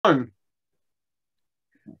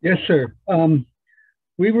Yes, sir.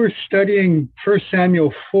 We were studying 1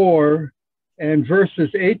 Samuel 4, and verses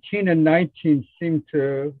 18 and 19 seem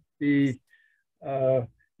to be,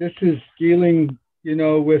 this is dealing,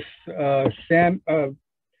 with well,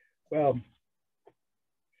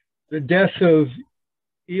 the death of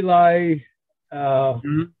Eli and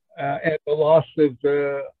the loss of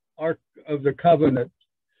the Ark of the Covenant.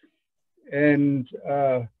 And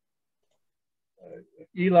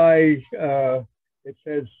Eli, it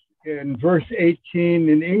says in verse 18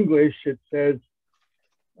 in English, it says,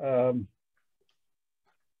 oh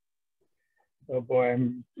boy,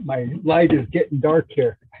 my light is getting dark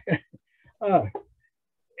here.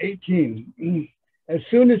 18. As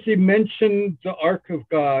soon as he mentioned the Ark of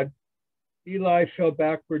God, Eli fell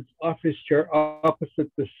backwards off his chair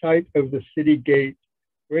opposite the site of the city gate,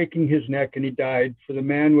 breaking his neck, and he died, for the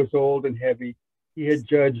man was old and heavy. He had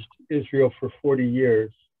judged Israel for 40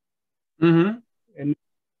 years. And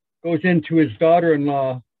goes into his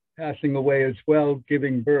daughter-in-law passing away as well,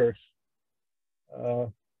 giving birth.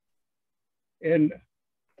 And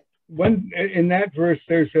when in that verse,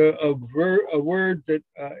 there's a word that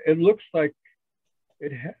it looks like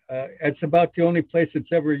it's about the only place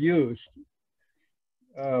it's ever used.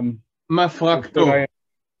 Mafrakto.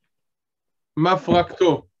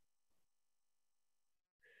 Mafrakto.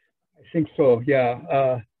 I think so.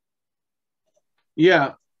 Yeah.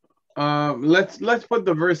 Yeah. Let's put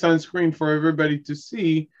the verse on screen for everybody to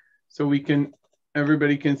see, so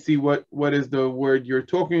everybody can see what is the word you're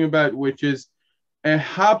talking about, which is a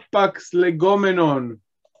hapax legomenon,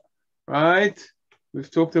 right?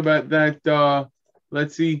 We've talked about that.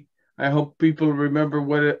 Let's see. I hope people remember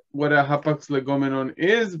what a hapax legomenon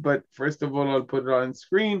is, but first of all, I'll put it on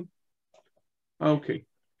screen. Okay.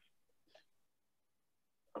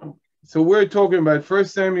 So we're talking about 1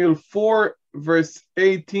 Samuel 4, verse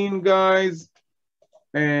 18, guys.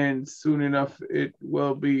 And soon enough, it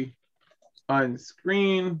will be on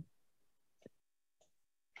screen.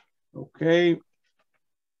 Okay.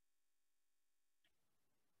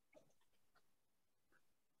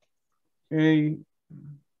 Okay.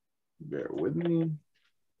 Bear with me.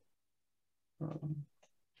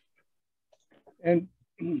 And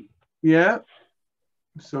yeah.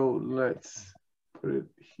 So let's put it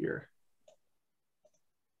here.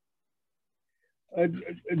 I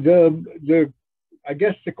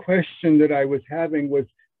guess the question that I was having was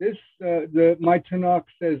this: my Tanakh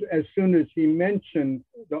says as soon as he mentioned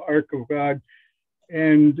the Ark of God,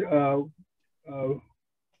 and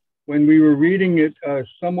when we were reading it,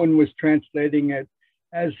 someone was translating it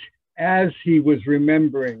as he was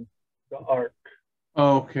remembering the Ark.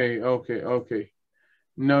 Okay.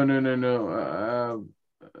 No.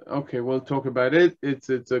 Okay, we'll talk about it. It's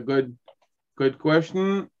a good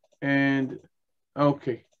question. And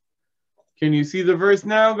okay, can you see the verse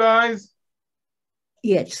now, guys?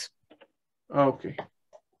 Yes. Okay.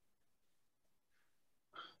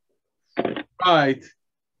 Right.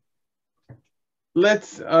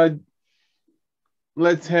 Let's have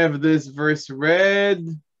this verse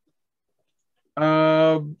read.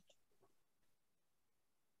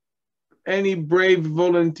 Any brave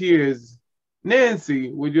volunteers?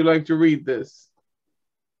 Nancy, would you like to read this?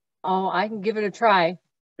 Oh, I can give it a try.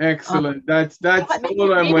 Excellent. That's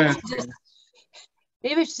all I'm asking.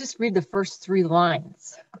 Maybe I should just read the first 3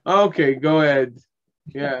 lines. Okay, go ahead.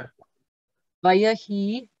 Yeah.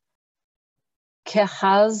 Vayahi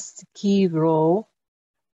kehazkiro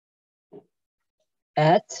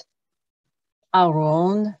et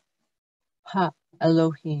Aaron ha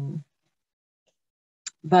Elohim.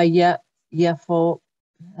 Vayafo.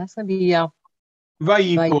 That's gonna be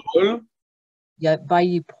Vayipol. Yeah,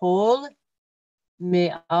 Vayipol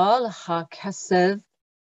me'al ha'kesev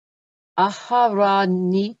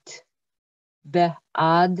aharanit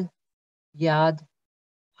be'ad yad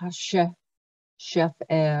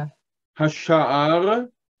hashef'er.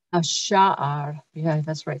 Hasha'ar. Hasha'ar. Yeah,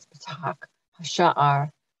 that's right. It's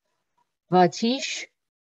Hasha'ar. Vatisha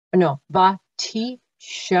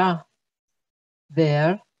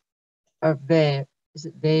ver, or ver. Is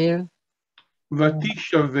it ver?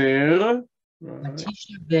 Vatisha ver.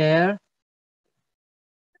 Vatisha ver.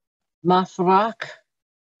 Mafrak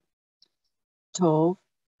tov.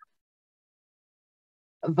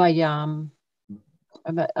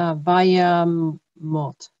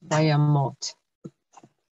 Vayamot.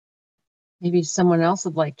 Maybe someone else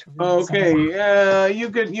would like to read. Okay, you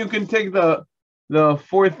can take the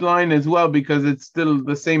 4th line as well, because it's still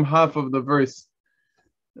the same half of the verse.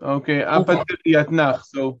 Okay,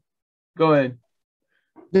 so go ahead.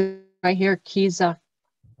 Right here, Kiza.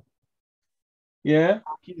 Yeah,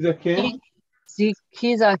 Kiza Ken.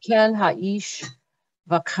 Kizaken ha'ish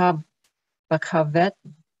v'kavet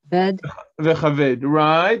bed. V'chaved,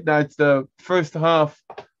 right? That's the first half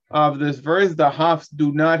of this verse. The halves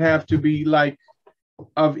do not have to be like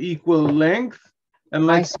of equal length. And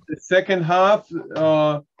like the second half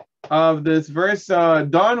of this verse,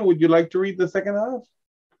 Don, would you like to read the second half?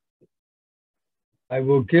 I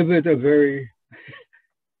will give it a very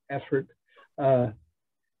effort.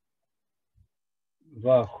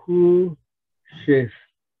 Vahu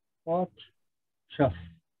shefat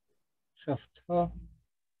shafta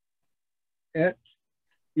et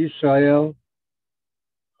Israel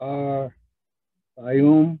ayom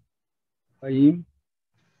hayim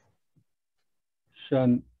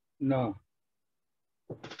shana.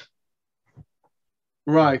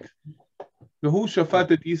 Right. Vahu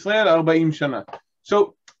shafat et Israel 40 shana.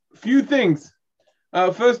 So, few things.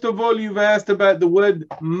 First of all, you've asked about the word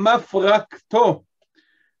mafrakto,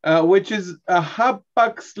 which is a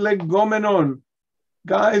hapax legomenon.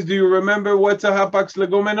 Guys, do you remember what's a hapax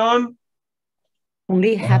legomenon?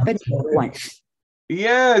 Only happened once.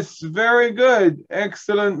 Yes, very good.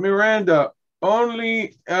 Excellent, Miranda.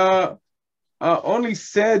 Only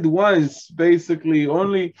said once, basically.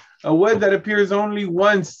 Only a word that appears only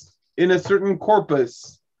once in a certain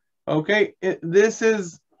corpus. Okay, this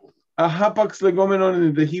is a hapax legomenon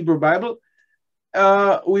in the Hebrew Bible.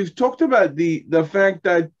 We've talked about the fact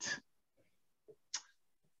that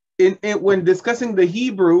when discussing the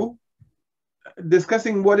Hebrew,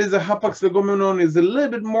 discussing what is a hapax legomenon is a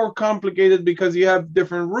little bit more complicated because you have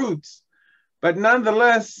different roots. But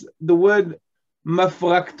nonetheless, the word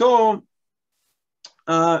mafrakto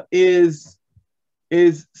is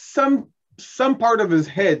some part of his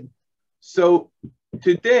head. So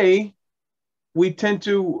today we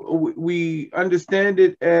understand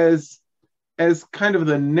it as kind of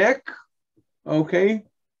the neck. Okay,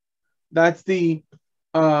 that's the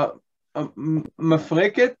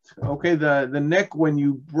mafreket. Okay, the neck, when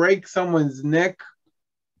you break someone's neck,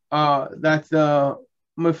 that's the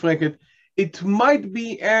mafreket. It might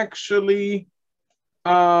be actually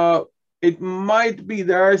there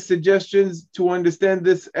are suggestions to understand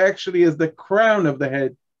this actually as the crown of the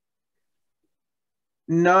head,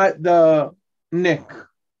 not the neck.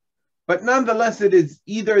 But nonetheless, it is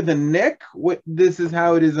either the neck. This is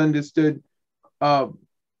how it is understood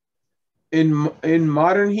in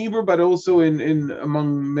modern Hebrew, but also in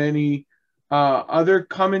among many other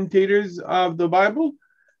commentators of the Bible.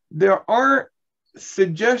 There are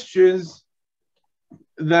suggestions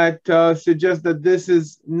that suggest that this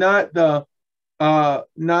is not the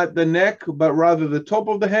neck, but rather the top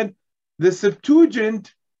of the head. The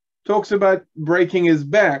Septuagint talks about breaking his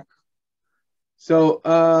back.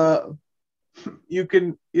 So you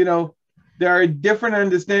can, there are different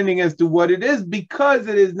understanding as to what it is because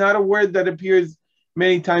it is not a word that appears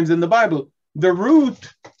many times in the Bible. The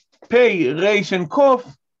root pei, reish, and kof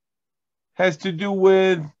has to do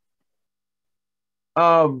with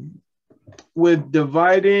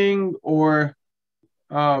dividing or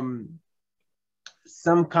some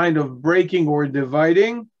kind of breaking or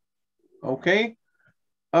dividing. Okay,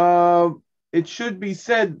 it should be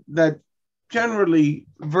said that generally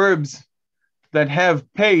verbs that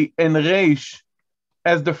have pei and reish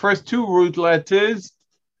as the first two root letters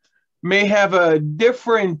may have a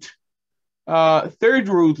different third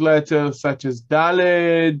root letter, such as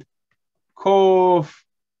daled, kof,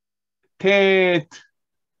 tet,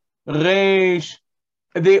 reish.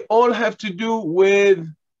 They all have to do with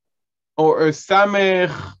or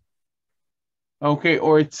samech, okay,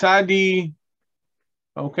 or tzadi,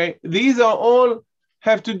 okay. These are all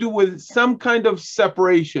have to do with some kind of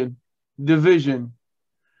separation, division,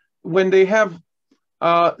 when they have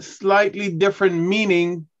slightly different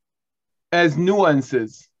meaning as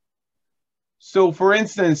nuances. So, for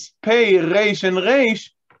instance, pei, reish, and reish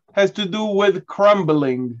has to do with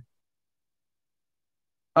crumbling.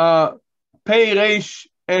 Pei, reish,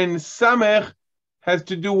 and samech has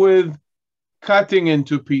to do with cutting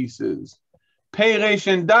into pieces. Pei,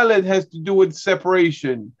 reish, and daled has to do with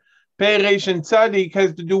separation. Pei, reish, and tzadik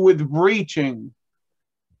has to do with breaching.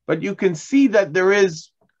 But you can see that there is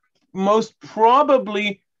most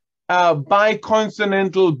probably a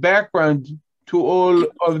biconsonantal background to all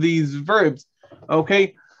of these verbs.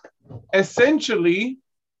 Okay, essentially,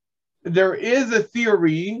 there is a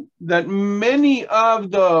theory that many of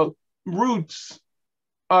the roots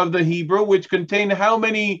of the Hebrew, which contain how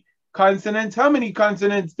many consonants? How many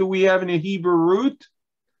consonants do we have in a Hebrew root?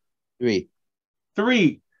 3.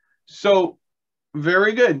 3. So,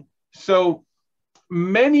 very good. So,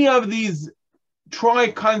 many of these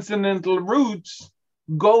triconsonantal roots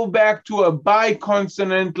go back to a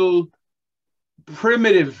biconsonantal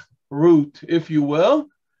primitive root, if you will.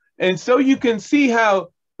 And so you can see how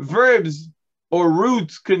verbs or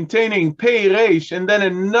roots containing pei, resh, and then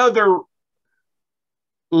another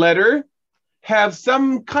letter have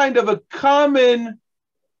some kind of a common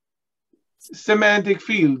semantic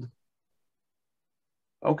field.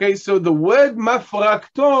 Okay, so the word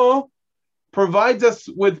mafrakto provides us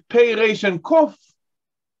with pei, resh, and kof,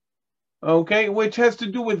 okay, which has to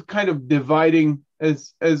do with kind of dividing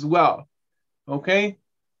as well. Okay.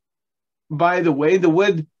 By the way, the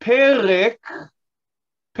word perek,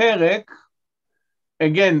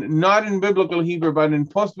 again, not in biblical Hebrew, but in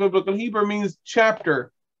post-biblical Hebrew means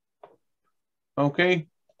chapter. Okay.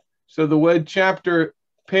 So the word chapter,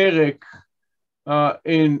 perek,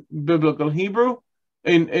 in biblical Hebrew,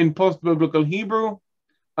 in post-biblical Hebrew,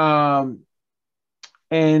 and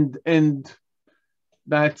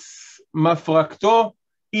that's mafrakto,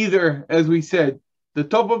 either, as we said, the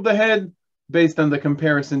top of the head, based on the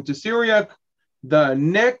comparison to Syriac, the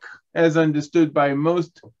neck, as understood by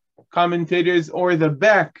most commentators, or the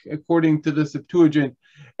back, according to the Septuagint.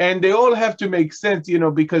 And they all have to make sense,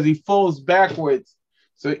 because he falls backwards.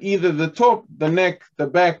 So either the top, the neck, the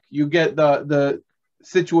back, you get the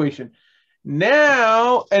situation.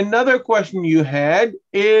 Now, another question you had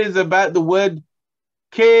is about the word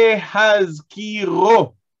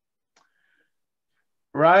kehazkiro,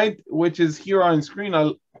 right? Which is here on screen.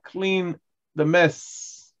 I'll clean the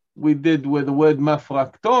mess we did with the word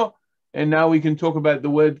mafrakto, and now we can talk about the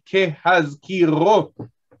word kehazkiro.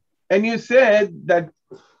 And you said that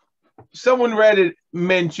someone read it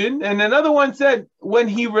mentioned, and another one said when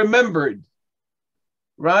he remembered,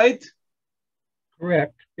 right?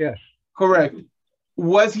 Correct, yes. Correct.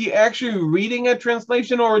 Was he actually reading a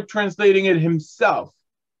translation or translating it himself?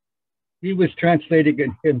 He was translating it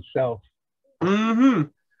himself. Mm-hmm.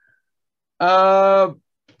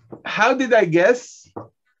 How did I guess?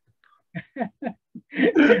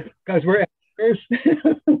 Because we're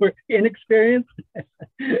we're inexperienced.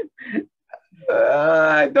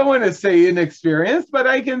 I don't want to say inexperienced, but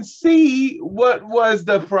I can see what was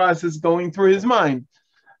the process going through his mind.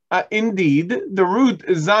 Indeed, the root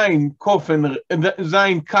zayin kaf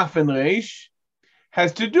and resh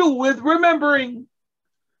has to do with remembering.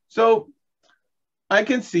 So I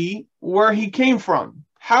can see where he came from.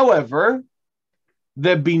 However,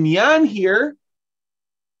 the binyan here,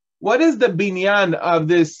 what is the binyan of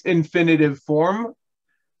this infinitive form,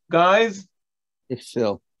 guys? It's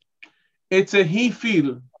so. It's a he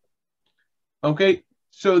feel. Okay,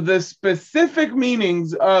 so the specific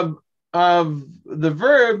meanings of the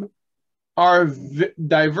verb are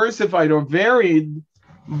diversified or varied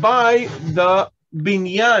by the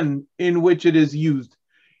binyan in which it is used.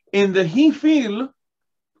 In the he feel,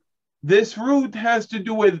 this root has to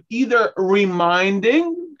do with either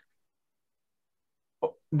reminding,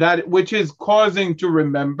 that which is causing to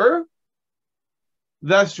remember,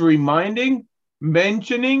 thus reminding,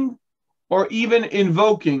 mentioning, or even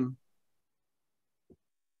invoking.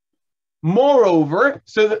 Moreover,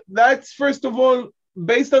 so that's first of all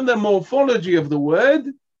based on the morphology of the word,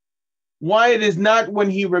 why it is not when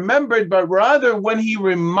he remembered, but rather when he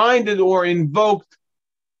reminded or invoked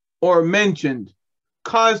or mentioned,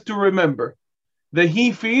 cause to remember. The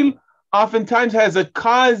he feel oftentimes has a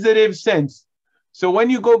causative sense. So when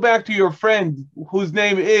you go back to your friend whose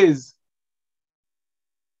name is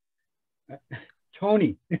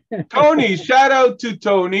Tony. Tony, shout out to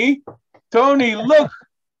Tony. Tony, look,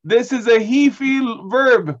 this is a he feel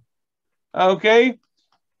verb. Okay?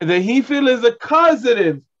 The he feel is a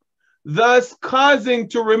causative, thus causing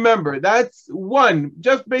to remember. That's one,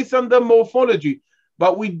 just based on the morphology.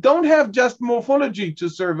 But we don't have just morphology to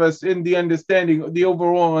serve us in the understanding, the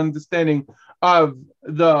overall understanding of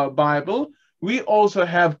the Bible. We also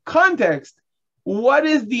have context. What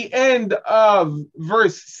is the end of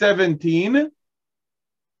verse 17?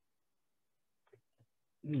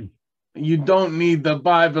 You don't need the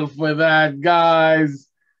Bible for that, guys.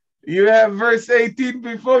 You have verse 18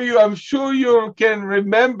 before you. I'm sure you can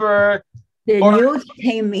remember. The news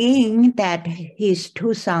came in that his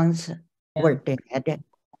two sons were dead.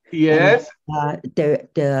 Yes. And,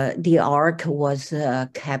 the ark was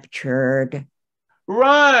captured.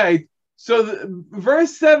 Right. So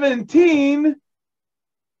verse 17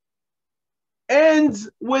 ends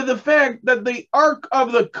with the fact that the Ark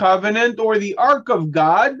of the Covenant, or the Ark of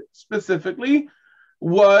God specifically,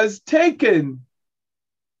 was taken.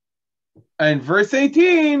 And verse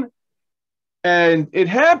 18, and it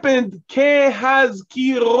happened,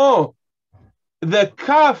 kehazkiro, the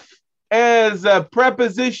kaf as a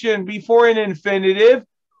preposition before an infinitive.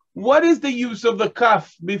 What is the use of the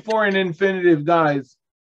kaf before an infinitive, guys?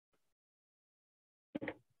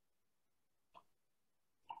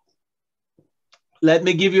 Let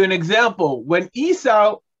me give you an example. When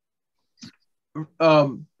Esau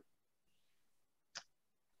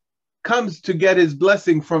comes to get his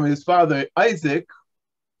blessing from his father Isaac,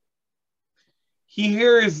 he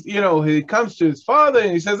hears, he comes to his father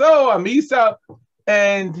and he says, "Oh, I'm Esau."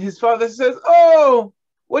 And his father says, "Oh,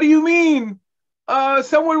 what do you mean?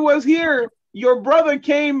 Someone was here. Your brother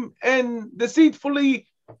came and deceitfully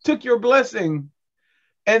took your blessing."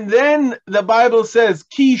 And then the Bible says,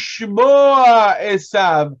 Kishmoa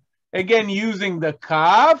Esav, again using the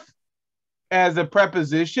kaf as a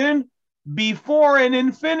preposition before an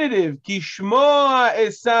infinitive. Kishmoa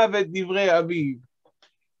Esav et divrei aviv.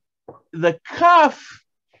 The kaf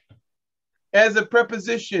as a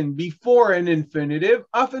preposition before an infinitive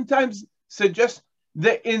oftentimes suggests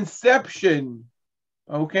the inception,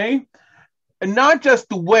 okay? And not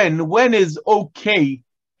just when is okay,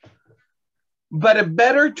 but a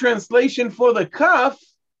better translation for the kaf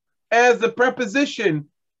as a preposition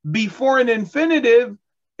before an infinitive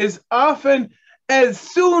is often as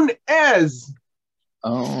soon as.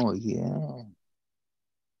 Oh, yeah.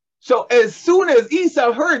 So as soon as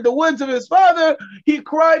Esau heard the words of his father, he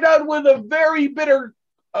cried out with a very bitter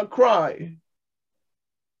cry.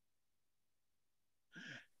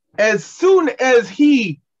 As soon as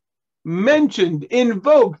he mentioned,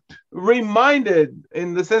 invoked, reminded,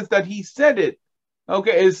 in the sense that he said it,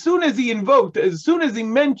 okay, as soon as he invoked, as soon as he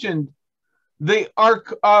mentioned the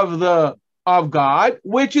ark of God,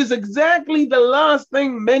 which is exactly the last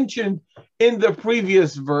thing mentioned in the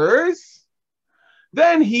previous verse,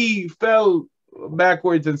 then he fell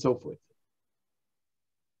backwards and so forth.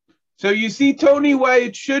 So you see, Tony, why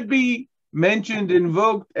it should be mentioned,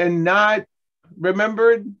 invoked, and not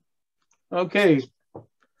remembered? Okay.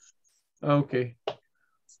 Okay.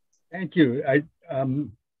 Thank you.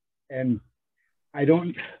 And I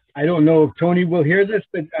don't know if Tony will hear this,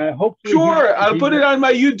 but hopefully. Sure, I'll put it on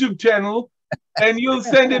my YouTube channel, and you'll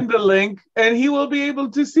send him the link, and he will be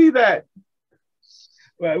able to see that.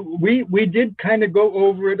 Well, we did kind of go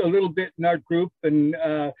over it a little bit in our group, and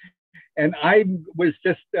I was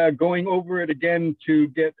just going over it again to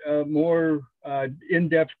get more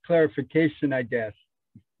in-depth clarification, I guess.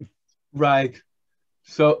 Right.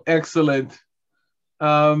 So excellent.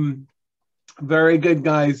 Very good,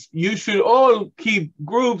 guys. You should all keep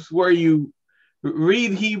groups where you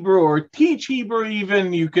read Hebrew or teach Hebrew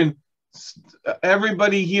even. You can,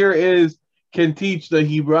 everybody here can teach the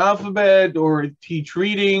Hebrew alphabet or teach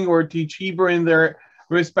reading or teach Hebrew in their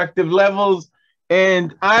respective levels.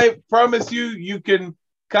 And I promise you, you can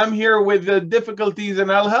come here with the difficulties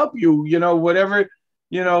and I'll help you, whatever,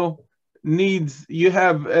 needs you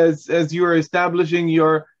have as you're establishing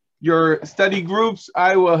your study groups.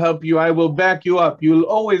 I will help you. I will back you up. You'll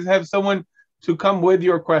always have someone to come with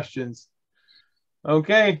your questions.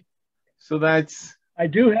 Okay, so that's. I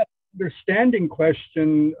do have an understanding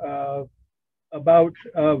question about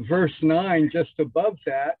verse 9, just above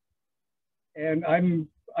that, and I'm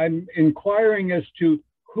inquiring as to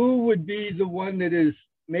who would be the one that is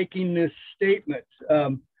making this statement.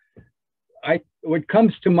 What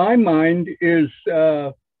comes to my mind is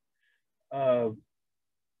the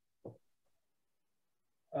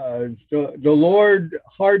Lord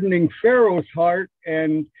hardening Pharaoh's heart,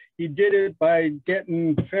 and he did it by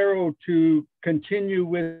getting Pharaoh to continue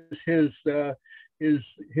with his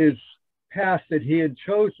path that he had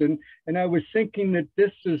chosen. And I was thinking that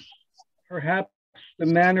this is perhaps the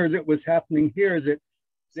manner that was happening here, that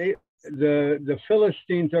the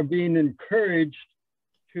Philistines are being encouraged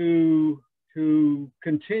to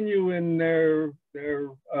continue in their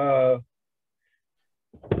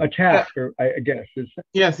attack, or I guess.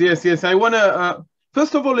 Yes. I want to,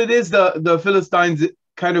 first of all, it is the Philistines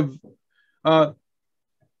kind of,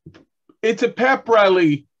 it's a pep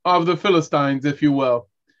rally of the Philistines, if you will,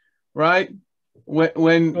 right?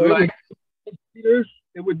 When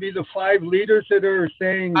it would be the 5 leaders that are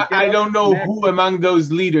saying. I don't know who among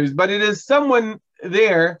those leaders, but it is someone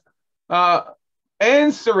there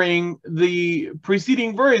answering the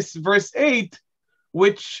preceding verse 8,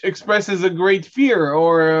 which expresses a great fear,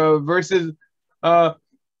 or verses 7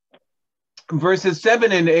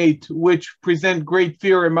 and 8, which present great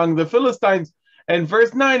fear among the Philistines. And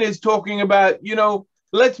verse 9 is talking about,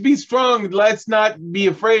 let's be strong, let's not be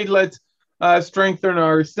afraid, let's strengthen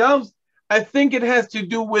ourselves. I think it has to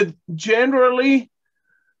do with generally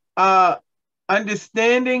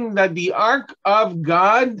understanding that the ark of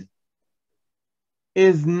God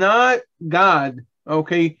is not God,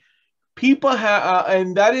 okay? People have,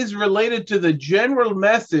 and that is related to the general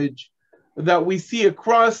message that we see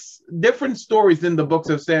across different stories in the books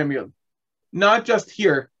of Samuel, not just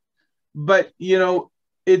here, but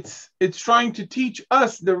it's trying to teach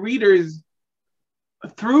us, the readers,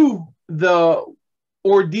 through the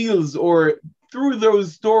ordeals or through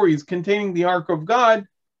those stories containing the Ark of God,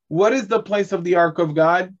 what is the place of the Ark of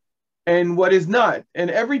God and what is not. And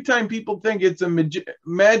every time people think it's a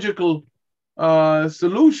magical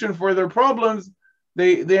solution for their problems,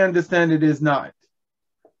 they understand it is not.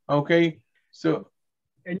 Okay, so.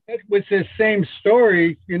 And yet with this same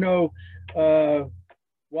story, you know,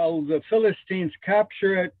 while the Philistines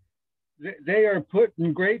capture it, they are put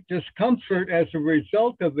in great discomfort as a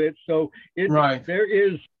result of it. So there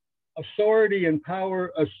is authority and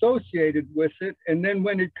power associated with it. And then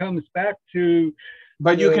when it comes back to...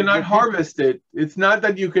 But you cannot harvest it. It's not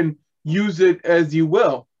that you can use it as you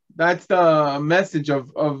will. That's the message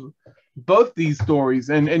of both these stories.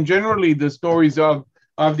 And generally the stories of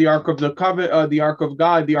the Ark of the Covenant, the Ark of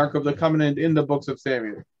God, the Ark of the Covenant in the books of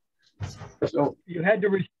Samuel. So you had to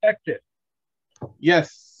respect it.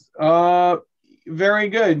 Yes. Very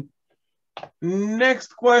good.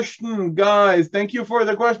 Next question, guys. Thank you for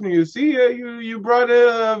the question. You see, you brought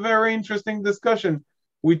a very interesting discussion.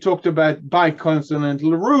 We talked about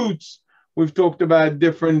biconsonantal roots. We've talked about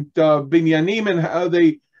different binyanim and how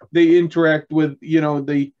they interact with, you know,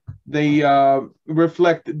 they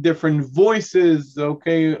reflect different voices,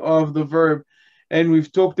 okay, of the verb. And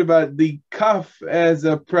we've talked about the kaf as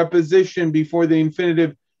a preposition before the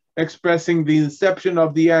infinitive, expressing the inception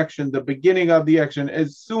of the action, the beginning of the action,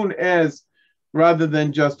 as soon as, rather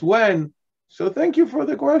than just when. So thank you for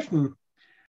the question.